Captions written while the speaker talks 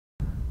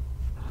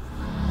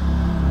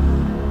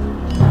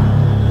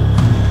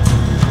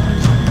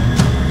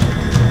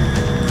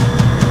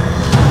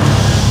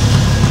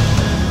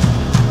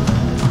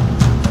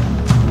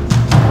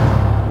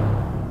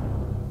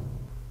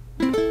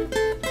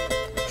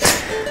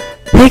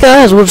Hey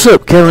guys, what's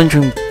up? CalebLynch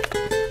from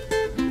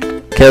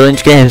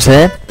CalebLynch Games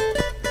here.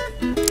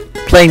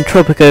 Playing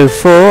Tropico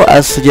 4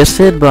 as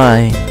suggested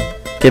by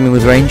Gaming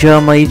with Ranger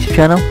on my YouTube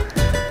channel.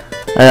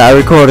 I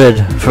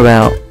recorded for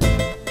about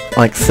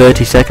like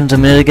 30 seconds a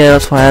minute ago,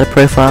 that's why I had a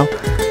profile.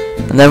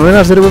 And then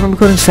realised that it wasn't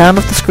recording sound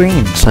off the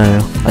screen, so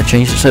I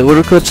changed it so it would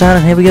record sound,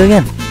 and here we go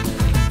again.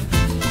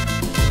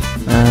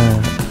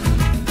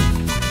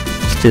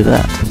 Let's do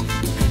that.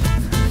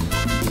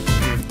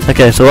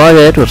 Okay, so what I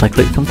did was I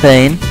clicked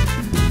campaign,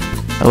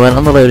 I went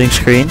on the loading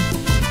screen.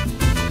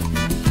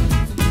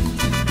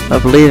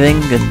 Not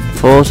believing in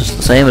force is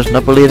the same as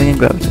not believing in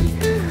gravity.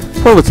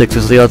 Politics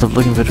is the art of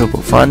looking for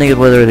trouble, finding it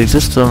whether it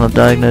exists or not,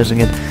 diagnosing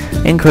it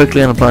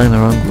incorrectly and applying the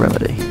wrong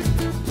remedy.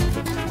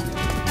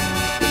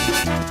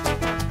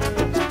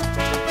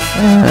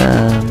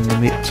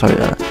 Sorry,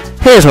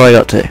 here's where I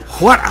got to.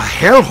 What a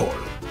hellhole!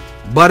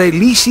 But at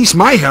least it's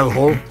my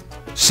hellhole.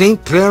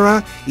 St.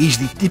 Clara is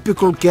the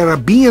typical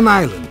Caribbean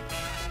island.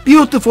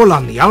 Beautiful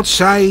on the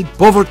outside,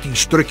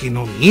 poverty-stricken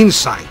on the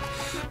inside.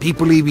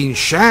 People live in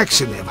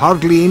shacks and have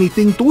hardly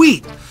anything to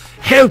eat.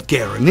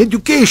 Healthcare and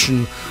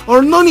education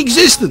are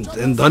non-existent,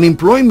 and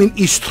unemployment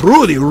is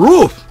through the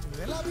roof.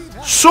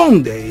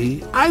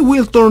 Someday, I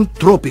will turn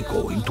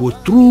Tropico into a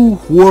true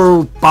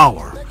world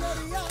power.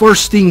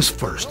 First things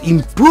first,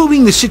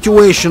 improving the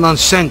situation on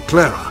St.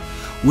 Clara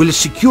will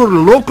secure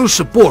local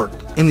support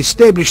and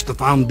establish the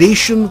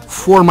foundation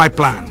for my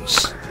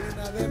plans.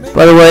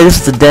 By the way, this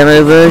is the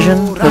demo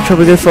version of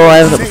Tropico 4. I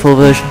haven't got the full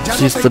version, it's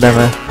just the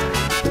demo.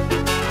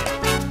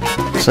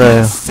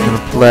 So, I'm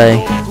gonna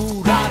play.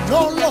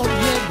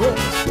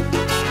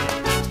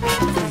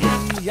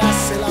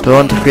 Do I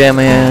want to create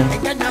my own?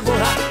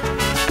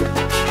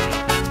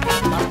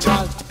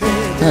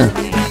 Huh.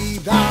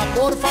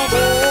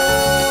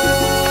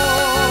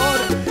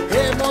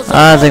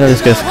 I think I'll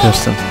just go for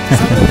custom.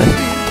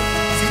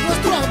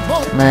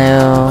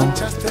 Mail.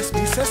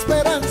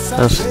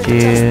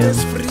 Costume.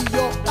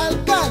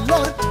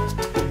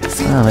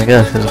 Oh my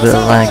gosh, there's a bit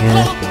of lag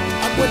here.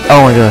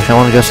 Oh my gosh, I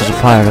want to dress as a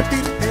pirate.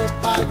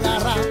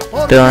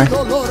 Do I?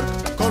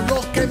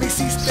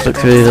 Let's look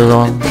through the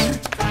long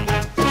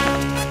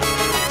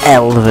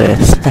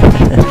Elvis.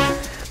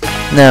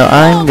 No,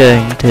 I'm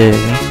going to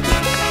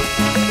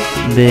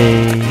be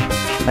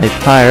a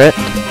pirate.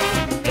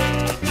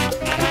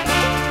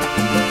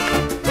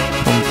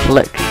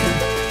 Complexion.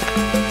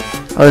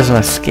 Oh, this is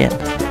my skin.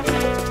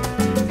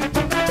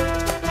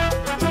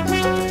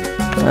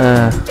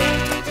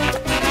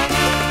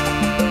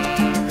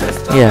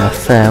 Yeah,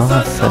 fair,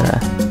 well, fair.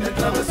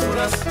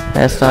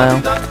 Hairstyle.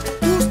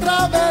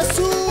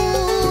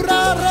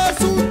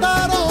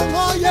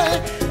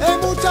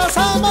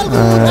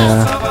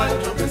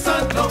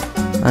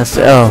 Let's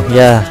see. Oh,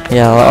 yeah,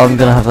 well, I'm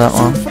gonna have that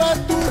one.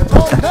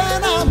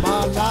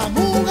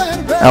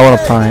 I want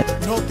a pipe.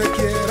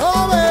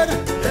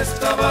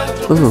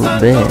 Ooh,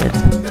 beard.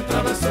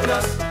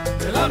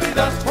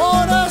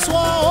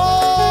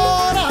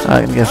 I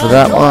can go for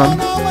that one.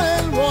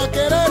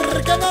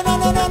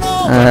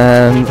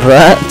 And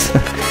that.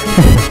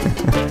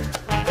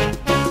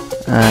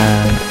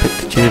 And pick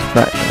to choose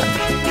back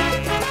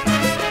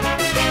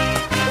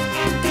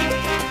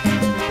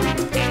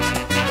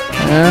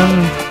then.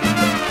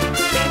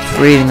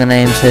 Reading the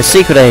names here.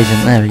 Secret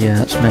agent, there we go,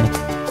 that's me.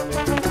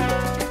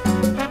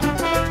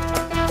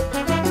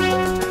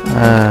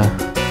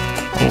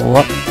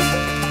 What?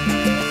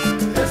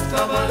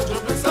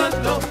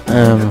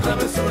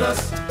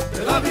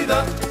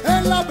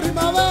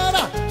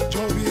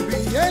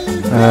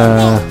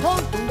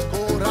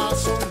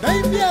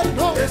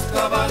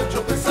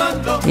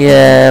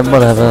 Yeah,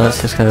 whatever,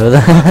 let's just go with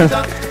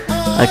that.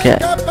 Okay.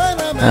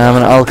 I'm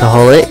an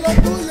alcoholic.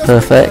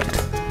 Perfect.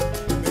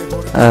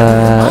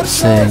 Let's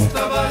see.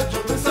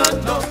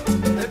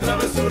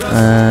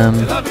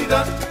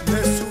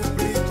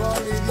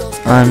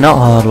 I'm not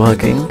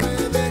hardworking.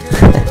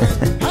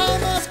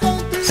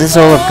 Is this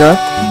all I've got?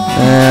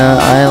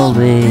 I'll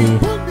be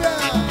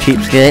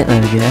cheapskate,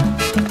 there we go.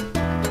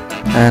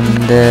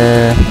 And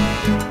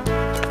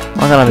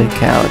why can't I be a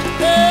coward?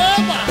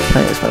 I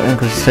think it's my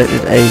uncle's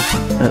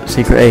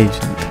secret agent.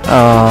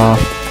 Aww.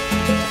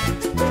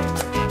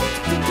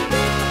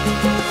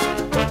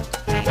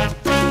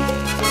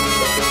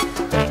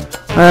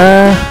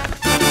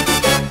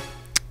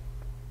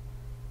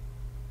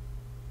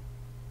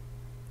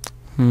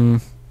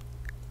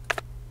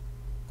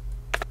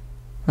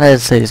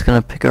 Let's see, he's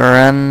gonna pick a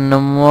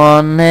random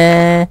one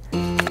here.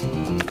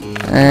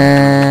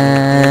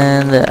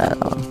 And that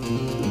one.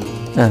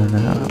 No,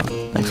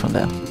 next one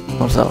down.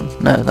 What's that one?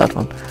 No, that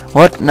one.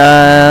 What?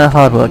 No,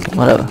 hardworking,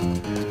 whatever.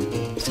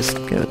 Let's just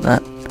go with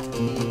that.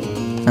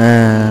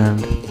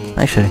 And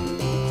actually,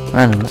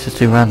 random, let's just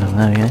do random,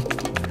 there we go.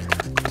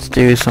 Let's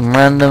do some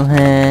random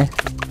here.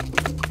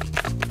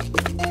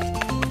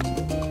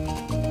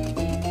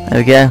 There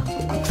we go.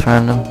 It's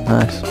random,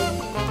 nice.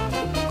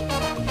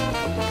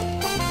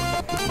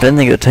 I didn't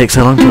think it would take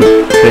so long to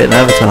create an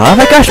avatar. Oh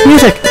my gosh,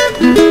 music!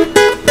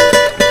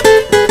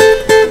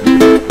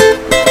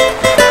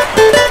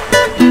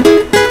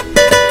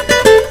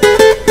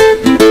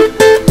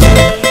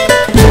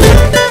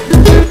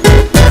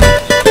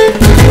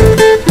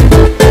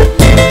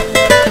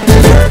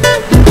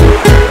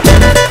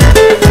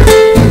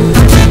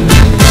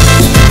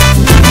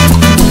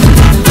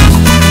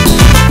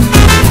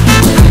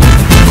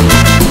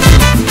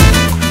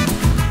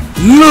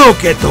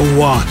 Look at the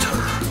water.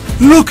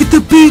 Look at the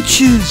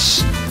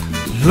beaches.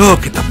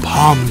 Look at the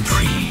palm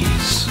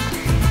trees.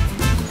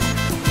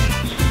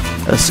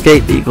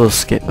 Escape equals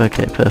skip.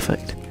 Okay,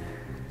 perfect.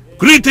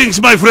 Greetings,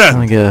 my Oh friend.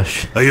 my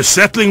gosh. Are you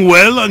settling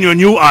well on your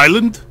new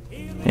island?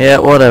 Yeah,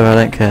 whatever, I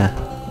don't care.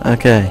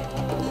 Okay.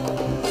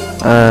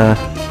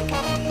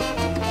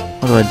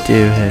 What do I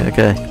do here?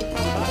 Okay.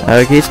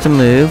 Arrow keys to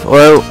move.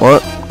 Oh,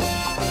 what?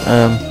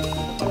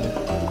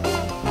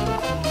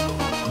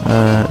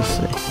 Let's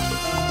see.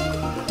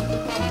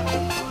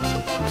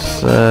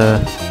 It's,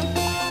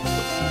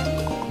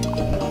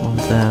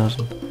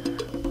 1,000.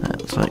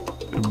 That's like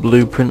a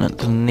blueprint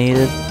that's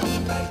needed.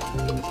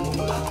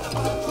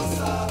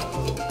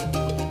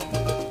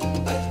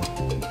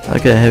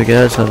 Okay, here we go,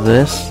 let's have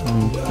this.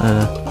 And,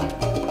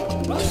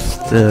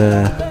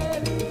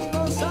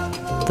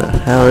 the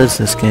hell is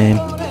this game?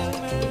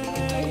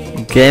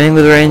 Gaming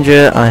with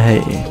Ranger, I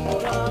hate you.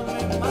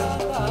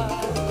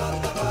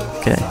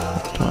 Okay,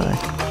 no,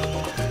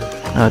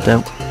 I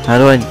don't. How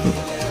do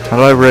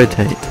I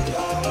rotate?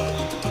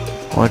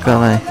 Why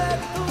can't I?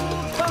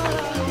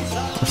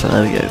 So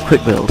there we go,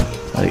 quick build.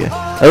 There we go.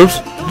 Oops,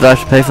 did I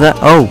have to pay for that?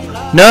 Oh,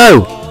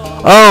 no!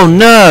 Oh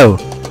no!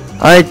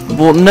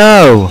 Well,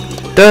 no!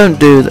 Don't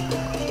do that.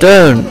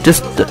 Don't.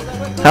 Just.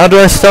 How do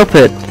I stop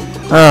it?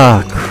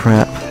 Ah,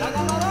 crap.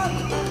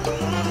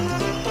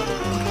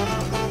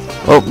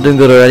 Oh, doing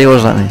good already. What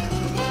does that mean?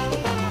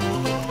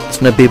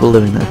 There's no people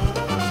living there.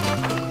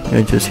 I'm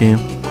going to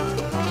assume.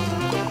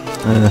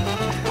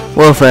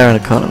 Welfare and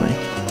economy.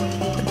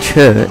 A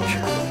church.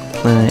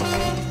 Clinic.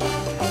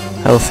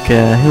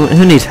 Healthcare.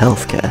 Who needs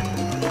healthcare?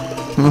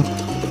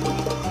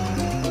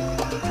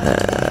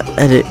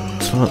 Edit.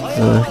 What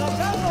the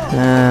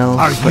hell?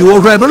 Are you a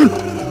rebel?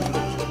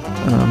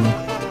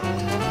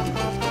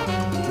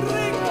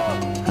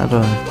 How do I?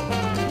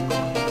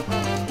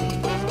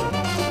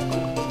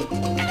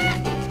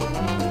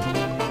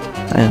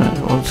 I don't know,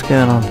 what's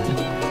going on here?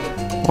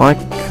 Why?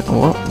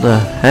 What the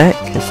heck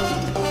is?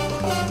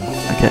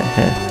 Okay,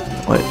 here.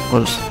 Wait,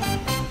 what is?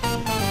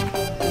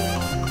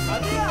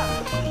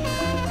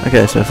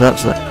 Okay, so if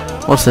that's that,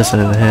 what's this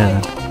over here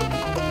then?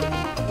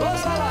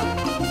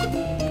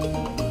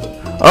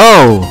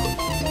 Oh!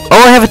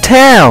 Oh, I have a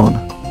town!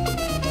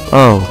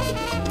 Oh.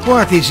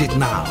 What is it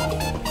now?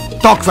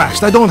 Talk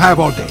fast, I don't have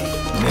all day.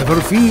 Never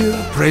fear,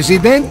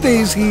 Presidente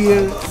is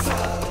here.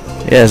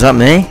 Yeah, is that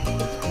me?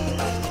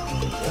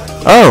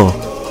 Oh!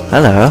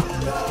 Hello.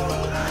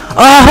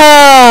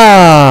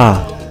 Aha!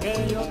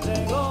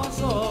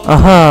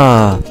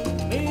 Aha!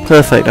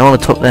 Perfect, I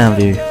want a top-down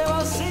view.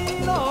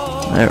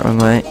 No, wrong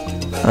way.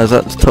 Oh, is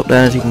that as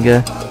top-down as you can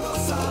go?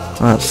 Oh,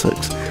 that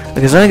sucks.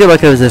 Okay, so I'm gonna go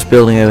back over to this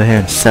building over here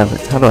and sell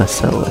it. How do I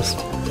sell this?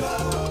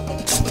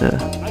 Just, go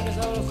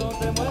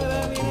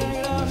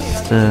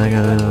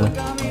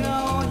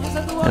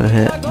over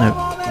here. No.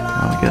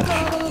 Oh my gosh.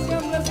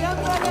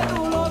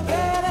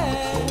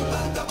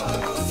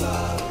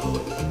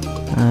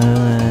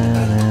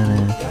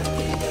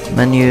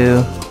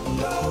 Menu.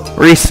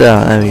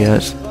 Restart. There we go.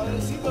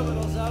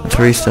 Let's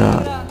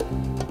restart.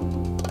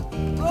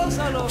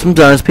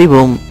 Sometimes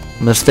people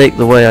mistake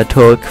the way I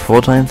talk for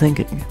what I'm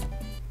thinking.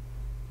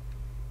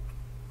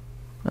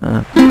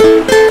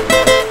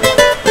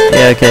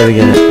 Yeah, okay, we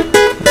get it.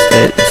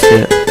 Let's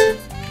get it.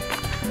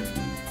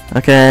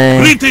 Okay.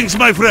 Greetings,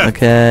 my friend.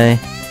 Okay.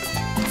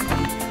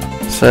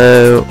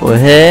 So we're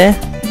here.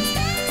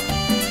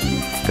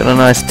 Got a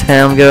nice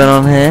town going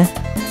on here.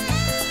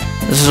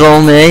 This is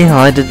all me.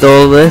 I did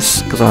all of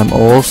this because I'm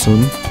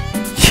awesome.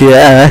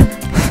 Yeah.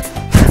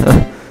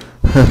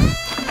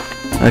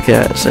 Okay,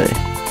 let's see.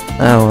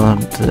 Oh, on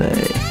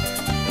today.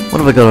 What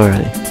have I got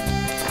already?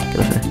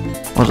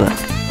 What's that?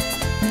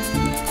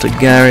 It's a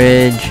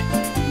garage.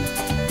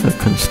 A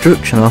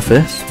construction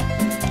office.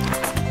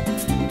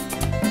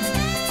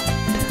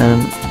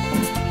 Tenant.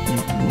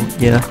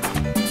 Yeah.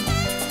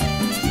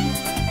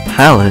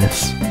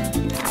 Palace.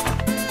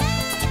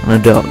 And a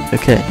dock.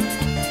 Okay.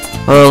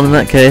 Well, in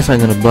that case, I'm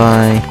gonna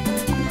buy.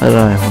 I don't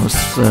know.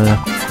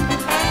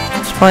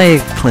 Let's buy a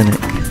clinic.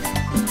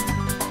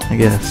 I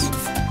guess.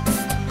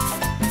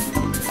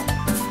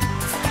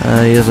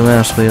 Here's a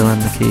mouse wheel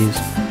and the keys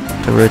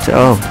to rotate.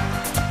 Oh,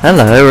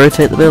 hello!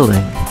 Rotate the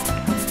building.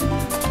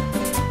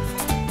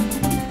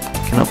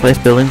 Cannot place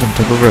buildings on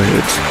top of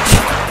roads.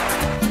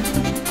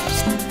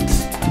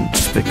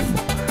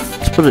 Despicable.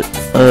 Let's put it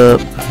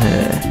up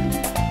here.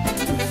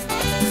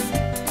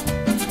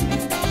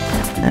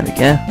 There we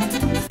go.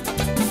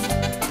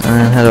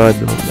 And how do I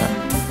build that?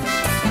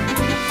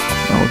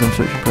 Oh,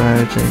 construction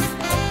priority.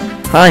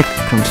 High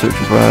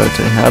construction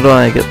priority. How do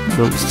I get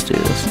builders to do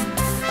this?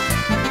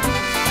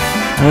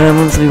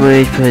 Monthly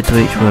wage paid to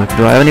each worker.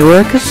 Do I have any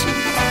workers?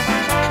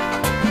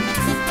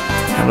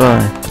 How do I?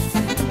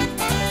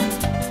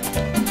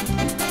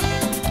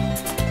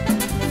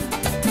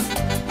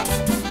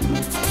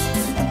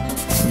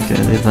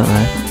 Okay, leave that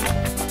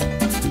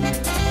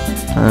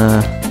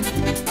there.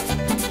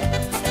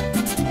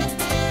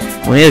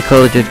 We need a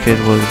college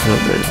educated worker to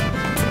upgrade.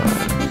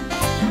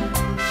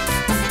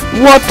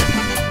 What?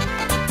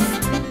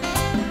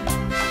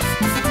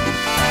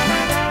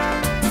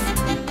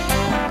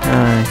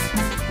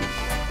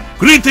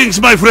 Greetings,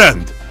 my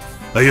friend.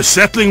 Are you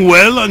settling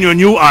well on your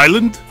new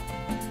island?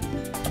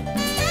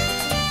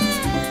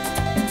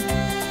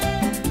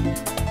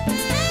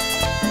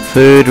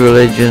 Food,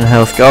 religion,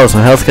 healthcare. Oh, so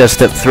healthcare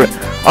step 3.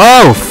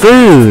 Oh,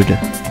 food!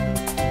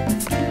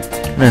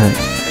 No.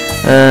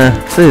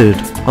 Food,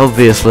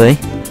 obviously.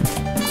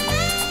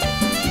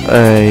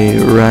 A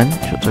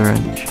ranch. What's a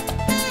ranch?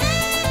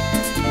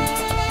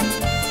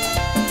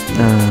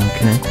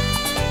 Okay.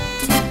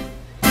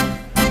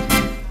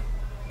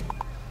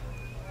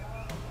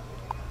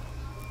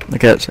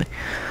 Okay, let's see.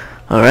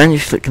 A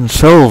ranch that can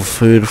solve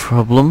food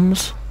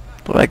problems.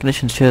 The right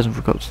conditions chosen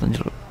for crops. Then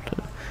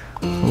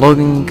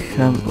logging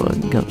camp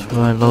to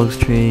provide logs,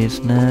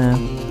 trees. No.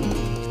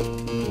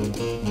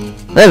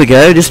 There we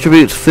go.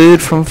 Distributes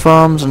food from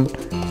farms and.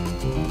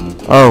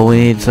 Oh,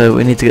 we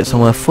need to get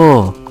somewhere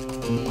for.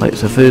 Wait,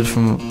 so food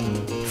from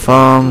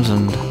farms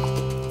and.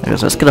 I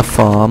guess let's get a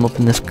farm up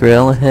in this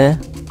grill here.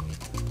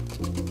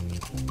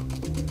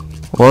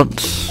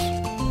 What's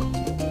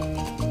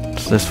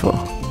this for?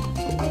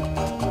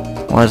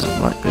 Why is it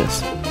like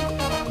this?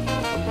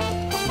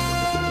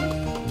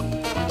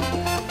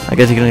 I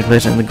guess you can only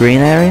place it in the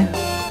green area?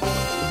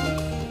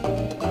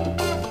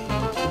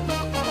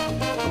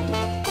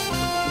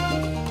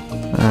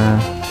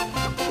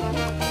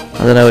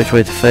 I don't know which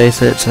way to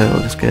face it, so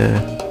we'll just go...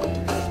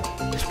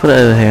 Just put it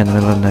over here in the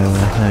middle of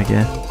nowhere. There we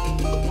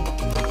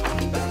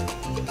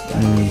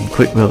go.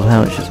 Quick build,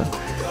 how much is it?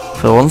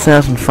 For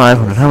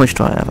 1,500, how much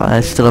do I have?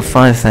 I still have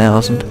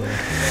 5,000.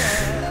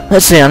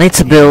 Let's see, I need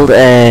to build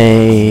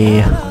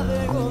a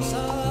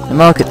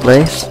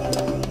marketplace.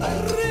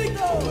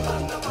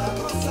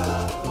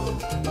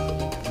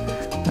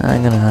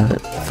 I'm gonna have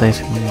it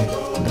facing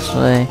this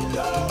way.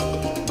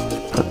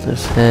 Put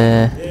this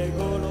here.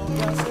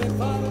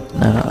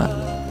 No, not that.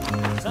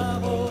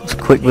 Let's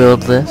quick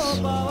build this.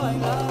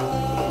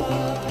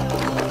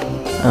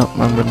 Oh,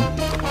 remember.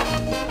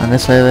 And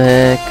this over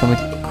here. Can we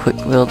quick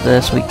build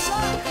this? We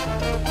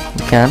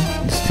can.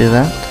 Let's do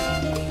that.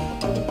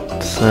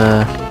 Let's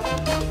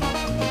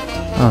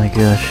oh my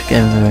gosh,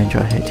 Game of the Ranger,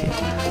 I hate you.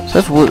 So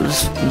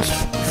let's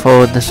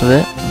forward this a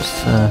bit. Let's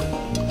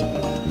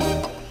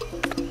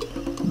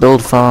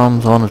build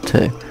farms 1 or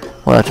 2.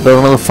 What, I have to build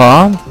another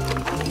farm? You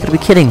gotta be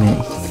kidding me.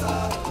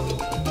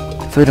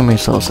 Food and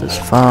resources.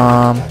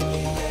 Farm.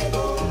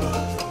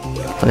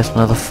 Place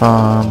another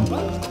farm.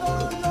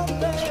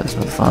 Let's place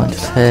another farm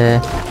just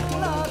here.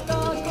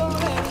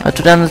 I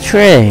took down the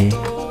tree.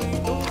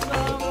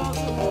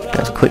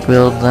 Let's quick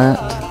build that.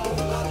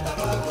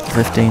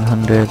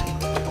 1,500.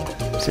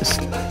 Let's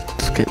just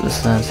skip this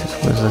then.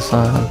 Where's this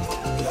on?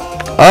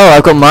 Oh,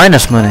 I've got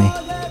minus money.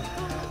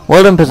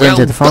 Well done,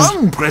 Presidente. The farms.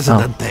 Well done,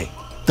 Presidente.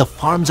 The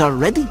farms are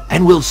ready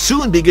and will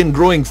soon begin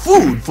growing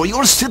food for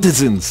your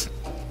citizens.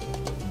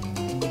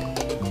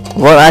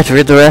 What? I have to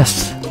read the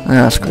rest. Oh,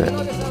 that's great.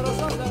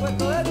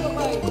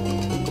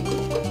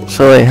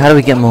 So wait, how do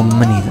we get more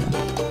money then?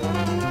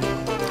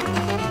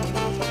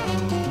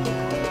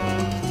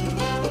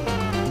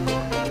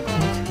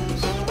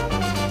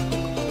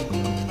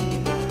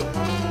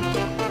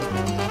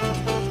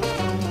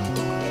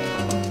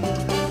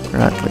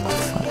 Right click to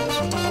fight.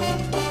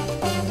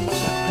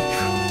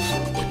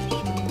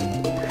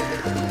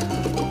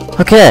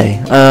 Okay,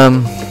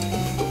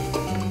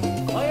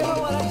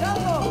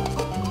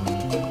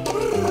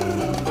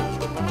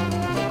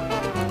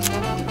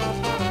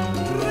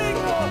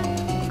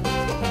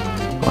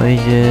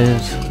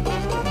 wages.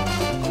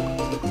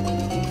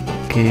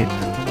 Keep.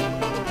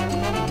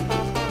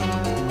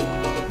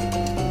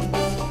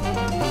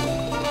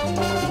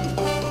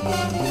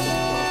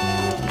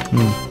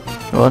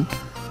 What?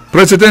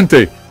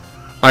 Presidente,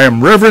 I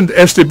am Reverend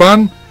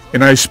Esteban,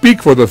 and I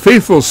speak for the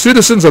faithful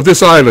citizens of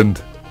this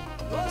island.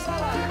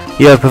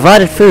 You have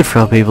provided food for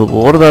our people, but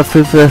what about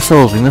food for their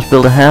souls? We must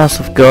build a house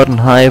of God and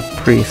higher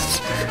priests,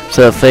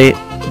 so that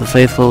the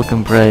faithful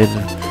can pray.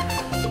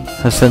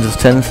 Have sent us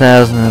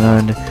 10,000 and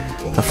around.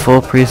 Have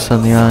 4 priests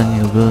on the island.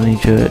 You'll build a new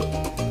church.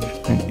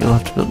 You'll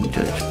have to build a new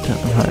church.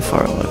 High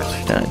foreign workers.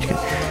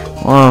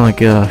 Oh my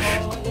gosh!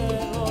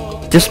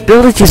 Just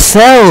build it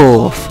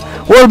yourself.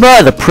 What am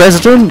I, the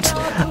president?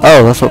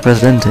 Oh, that's what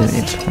presidente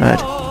means,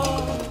 right?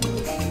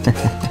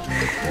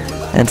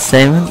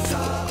 Entertainment?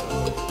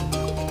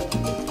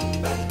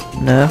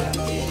 No.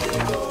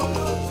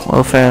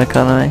 Welfare and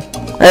economy.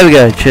 There we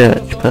go.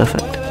 Church.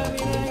 Perfect.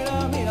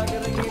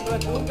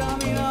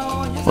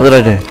 What did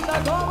I do?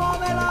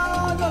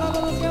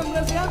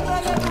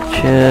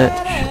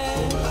 Church.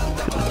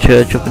 Let's get the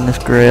church up in this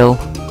grill.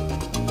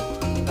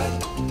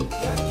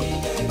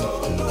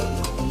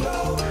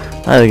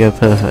 There we go,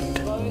 perfect.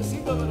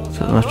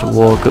 So I have to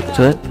walk up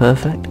to it,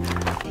 perfect.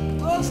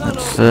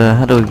 Let's,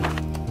 how do we...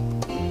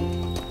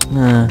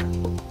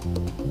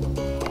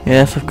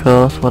 yes, of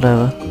course,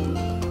 whatever.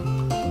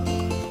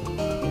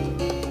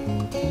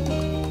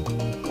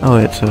 Oh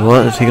wait, so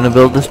what? Is he gonna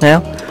build this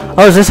now?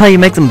 Oh, is this how you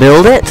make them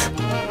build it?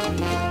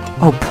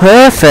 Oh,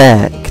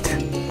 perfect!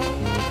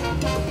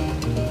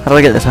 How do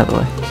I get this out of the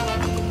way?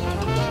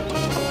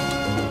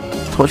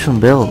 Let's watch them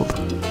build.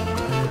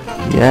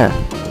 Yeah.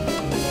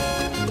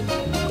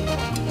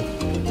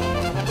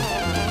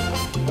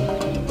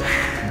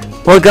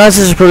 Well guys,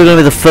 this is probably going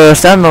to be the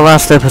first and the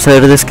last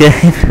episode of this game.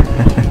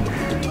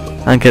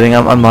 I'm kidding,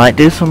 I might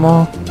do some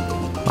more.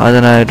 I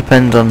don't know, it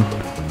depends on,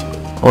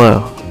 well,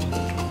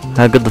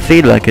 how good the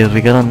feedback is I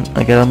get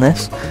on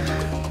this.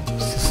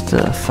 It's just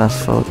a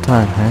fast forward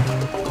time, hey?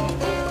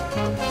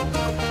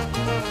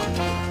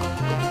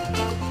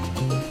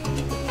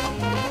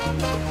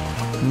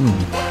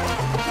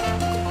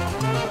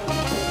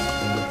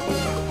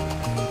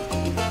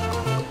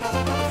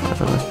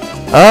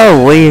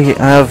 Oh, we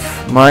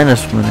have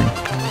minus money.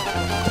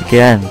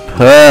 Again,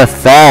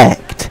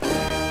 perfect!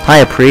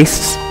 Hiya,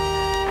 priests.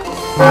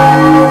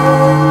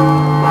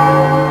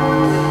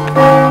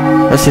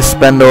 Let's just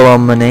spend all our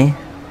money.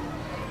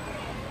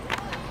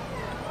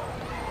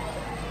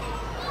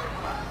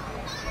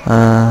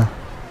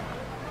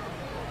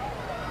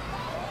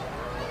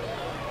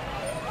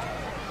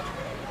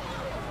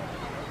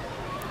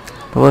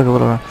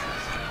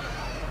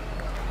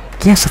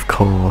 Yes, of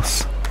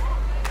course.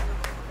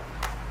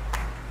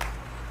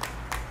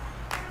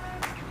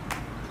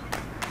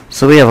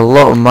 So we have a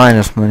lot of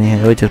minus money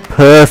here, which is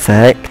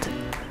perfect.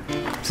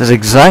 This is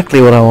exactly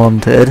what I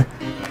wanted.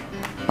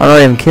 I'm not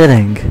even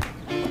kidding.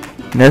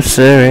 No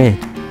siree.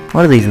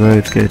 Where do these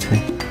roads go to?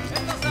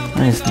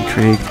 I'm just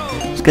intrigued.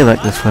 Let's go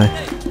back this way.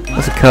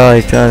 There's a car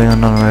he's driving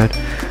on a road.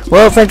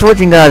 Well, thanks for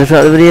watching guys. If you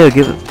liked the video,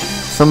 give it a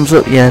thumbs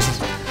up, yes.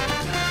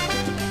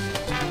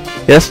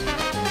 Yes?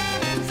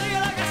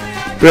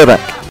 Be right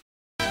back.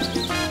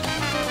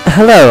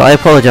 Hello, I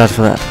apologise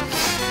for that.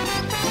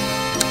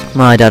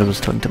 My dad was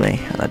talking to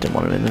me, and I didn't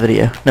want him in the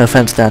video. No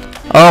offense, Dad.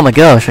 Oh my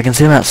gosh, I can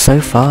zoom out so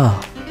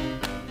far.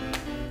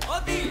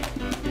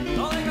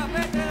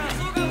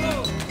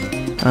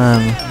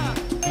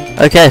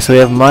 Okay, so we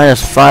have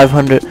minus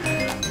 500,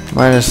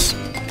 minus...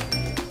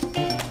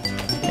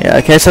 Yeah,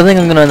 okay, so I think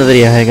I'm gonna end the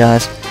video here,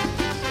 guys.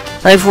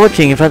 Thanks for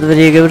watching. If you liked the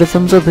video, give it a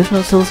thumbs up. If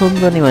not, still a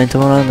thumbs up anyway.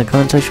 Tell me in the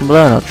comment section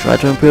below, and I'll try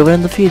to improve it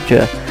in the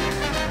future.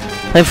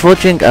 Thanks for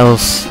watching.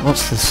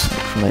 What's this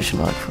information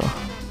like for?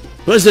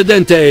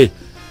 Presidente,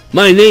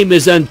 my name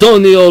is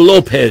Antonio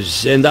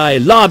Lopez, and I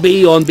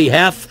lobby on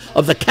behalf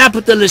of the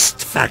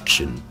capitalist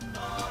faction.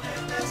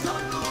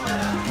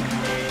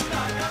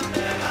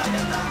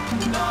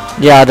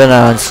 Yeah, I don't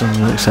know, I just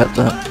didn't accept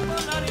that.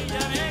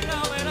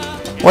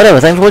 Whatever,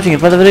 thanks for watching.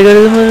 If you liked the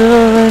video, in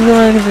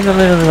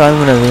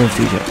the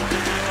future.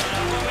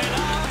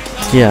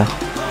 Yeah,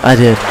 I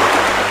did.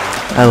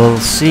 I will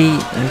see...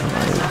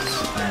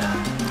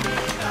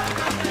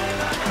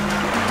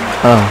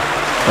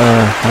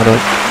 how do I...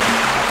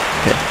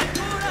 Okay.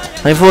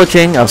 Thanks for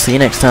watching. I'll see you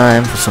next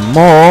time for some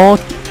more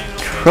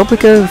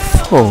Tropico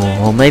 4.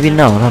 Or maybe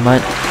not. I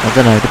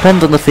don't know.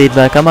 Depends on the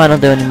feedback. I might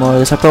not do any more of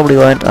this. I probably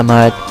won't. I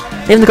might.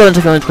 Leave in the comments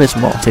if you want to play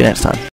some more. See you next time.